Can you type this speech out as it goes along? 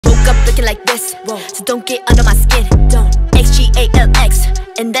up looking like this. So don't get under my skin. Don't. XGALX,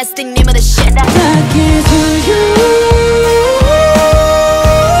 and that's the name of the shit.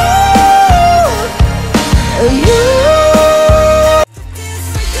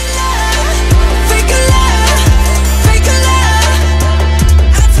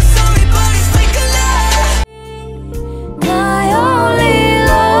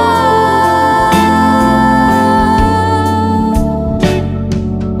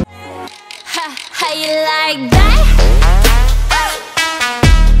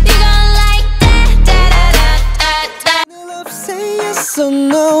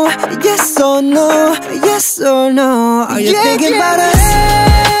 Yes or no, yes or no. Are you thinking about us?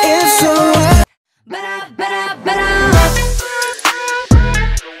 If so,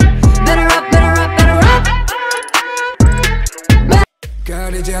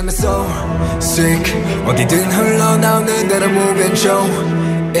 가리지 않아 so sick. 어디든 흘러나오는 대로 move and show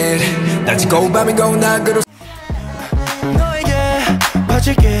it. 낮이고 밤이고 나그로 너에게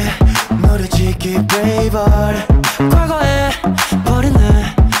바칠게 너를 지키 baby. 과거에 버린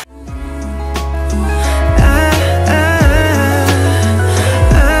날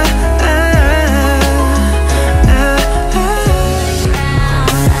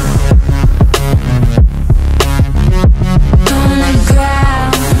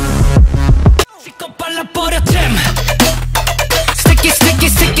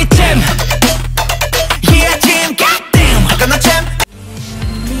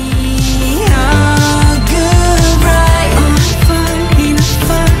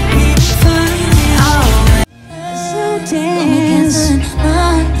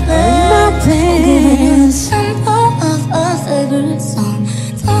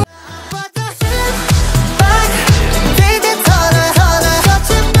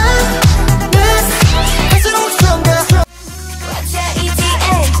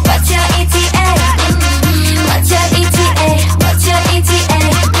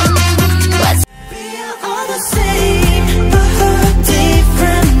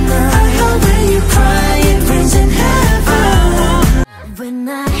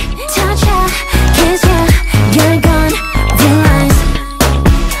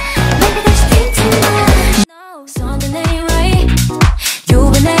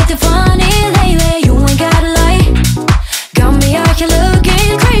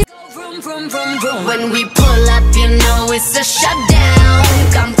When we pull up, you know it's a shutdown.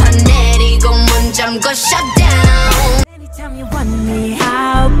 간판 내리고 문 잠궈 shutdown. Anytime you want me,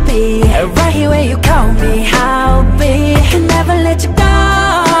 I'll be right here where you call me. I'll be, can never let you go.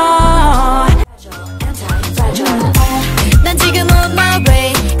 난 지금 on my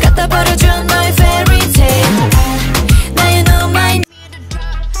way. 갖다 버려준 너의 fairy tale. Now you know my need to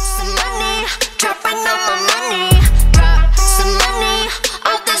drop some money, dropping on my money, drop some money.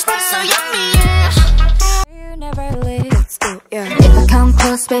 All this stuff so yummy. If I come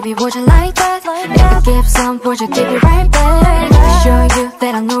close, baby, would you like that? If I give some, would you give it right back? Show you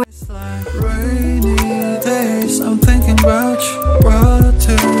that I know it's like rainy days. I'm thinking about you, what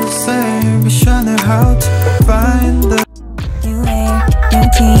to say. Wish I knew how to find the new hair, new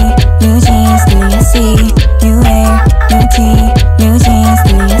tea, new jeans, do you see? New hair, new tea, new jeans,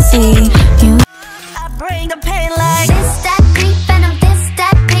 do you see? I bring the pain like this, that pink venom, this,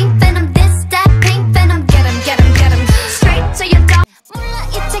 that pink venom, this, that pink venom. Get him, get him, get him. Straight to your dog. 몰라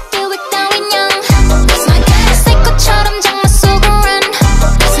이 택도 있다 인형. That's my girl. 새꽃처럼 장마 속을 run.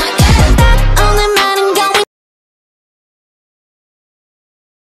 That's my girl. 딱 오늘만은 going.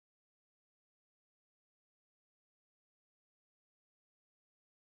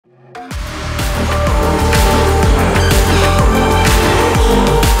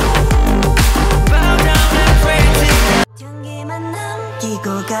 향기만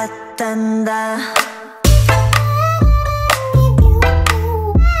남기고 갔단다.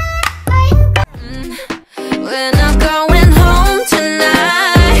 We're not going home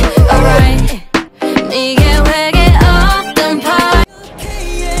tonight. Alright. 네게 회개 없던 part.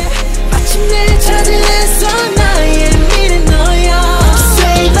 아침에 찾아내서 나의 미래 너야.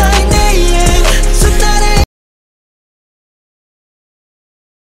 Say my name. 첫날에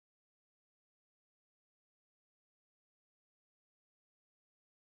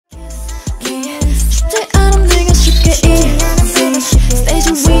쉽지 않은 네가 쉽게 easy. 스테이지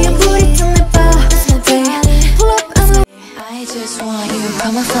위에 불이 타 내 봐. Pull up and I just want you.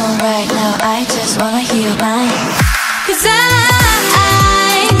 Call my phone right now. I just wanna hear your line. Cause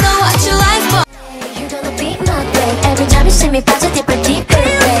I know what you like for. You're gonna be my babe. Every time you see me 빠져 deeper, deeper,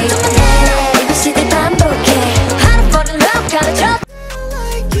 babe. ABCD 반복해. 하루 버린 love gotta drop.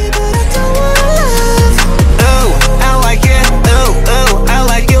 like it, but I don't wanna love. Ooh, I like it. Ooh, ooh, I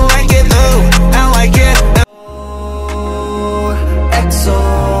like it like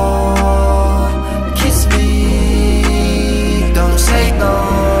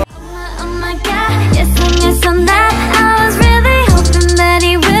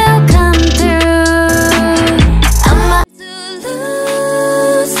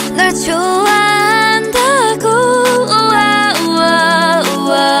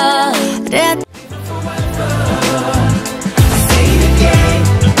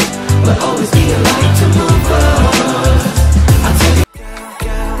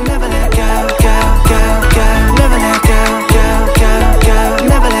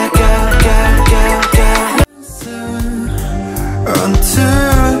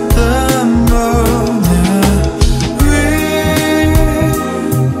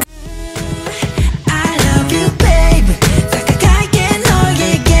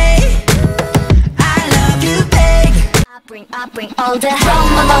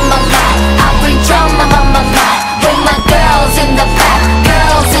on my mind. Every drama on my mind. With my girls in the back,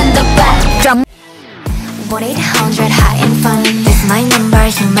 girls in the back. 1-800 hot and fun. It's my number,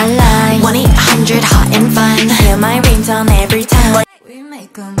 hear my line. 1-800 hot and fun. Hear my ringtone every time. We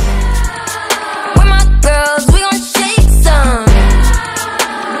make a move. With my girls, we gon' shake some.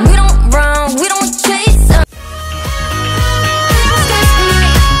 We don't run, we don't chase some.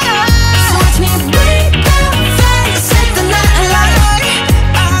 So watch me break the face, set the night alight.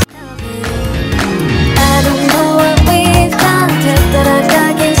 I don't know what we've done.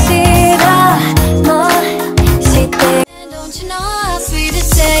 특별하게 싫어. 멋있대. Don't you know how sweet it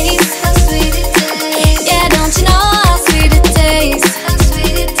tastes? How sweet it tastes. Yeah, don't you know how sweet it tastes? How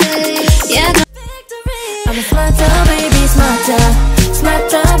sweet it tastes. Yeah, I'm a smarter, baby, smarter.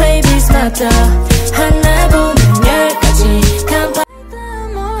 Smarter, baby, smarter. 하나 보면 10가지. The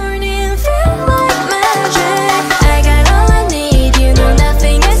morning feel like magic. I got all I need, you know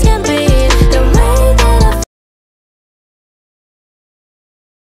nothing else can beat the way that I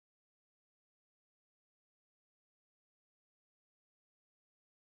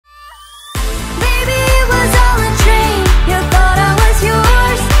baby, it was all a dream. You thought I was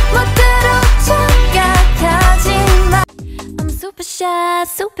yours. 멋대로 착각하지 마. I'm super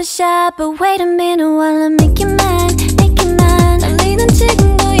shy, but wait a minute while I make you mine, make you mine. 떨리는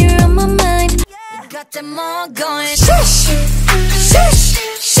지금도 you're on my mind. Got them all going shush, shush,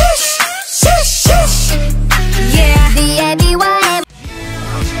 shush, shush, shush. Yeah, the ABY.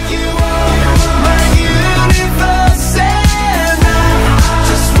 You are my universe, and I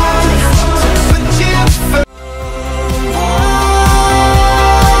just want to put you first.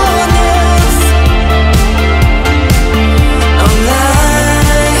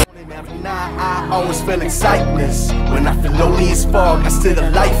 Every night I always feel excitement. When I feel lonely as fuck, I still a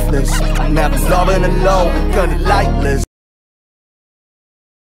lifeless. I'm never loving alone, gonna lightless.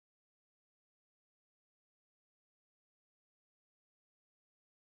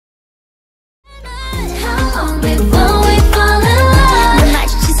 How long before we fall in love? 넌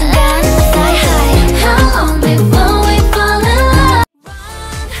마주친 순간 fly high. How long before we fall in love?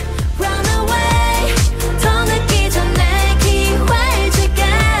 Run away. 더 늦기 전에 기회를 줄게.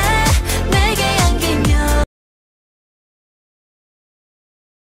 내게 안기면.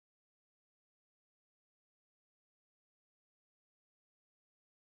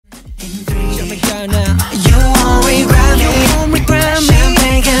 You won't regret me.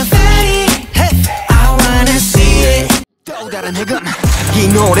 Champagne confetti. I wanna see it. 또 다른 해금. 이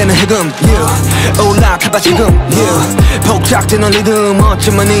노래는 해금. Yeah. 올라가봐 지금. Yeah. 복잡되는 리듬.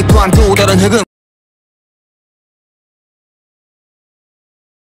 어쩌면 이 또한 또 다른 해금.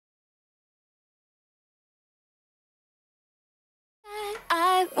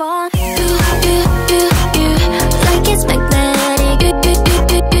 I want you, like it's magnetic.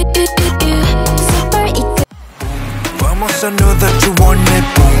 You, super eco. Almost I know that you want it,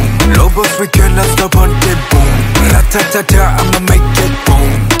 boom. Lobos, we cannot stop on it, boom. La-ta-ta-ta, I'ma make it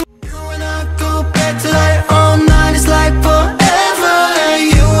boom. You and I go back to like all night, it's like forever.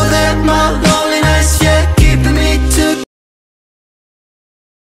 And you will let my loneliness, yeah, keeping me together.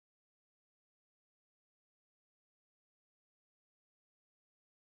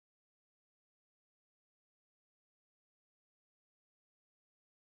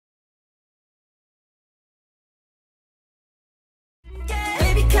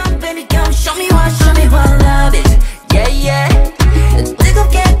 Baby, come, show me what love is. Yeah, yeah.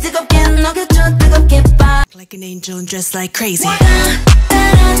 뜨겁게 녹여줘, 뜨겁게 봐. Like an angel dressed like crazy.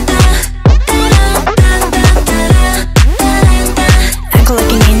 Act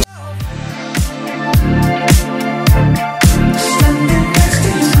like an angel.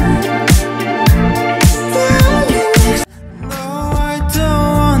 No, I don't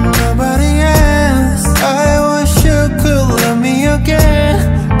want nobody else. I wish you could love me again,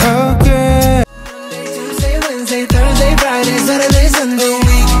 again. Monday, Tuesday, Wednesday, Thursday, Friday, Saturday, Sunday,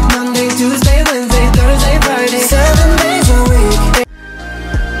 week. Monday, Tuesday, Wednesday, Thursday, Friday, 7 days a week.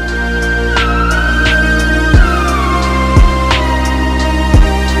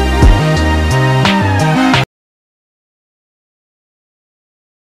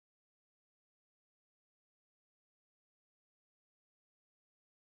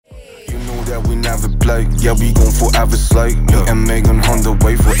 You know that we never play. Yeah, we gon' forever slay. Me and Megan on the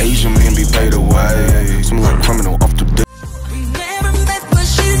way for Asian men be paid away. Some like criminal off the day.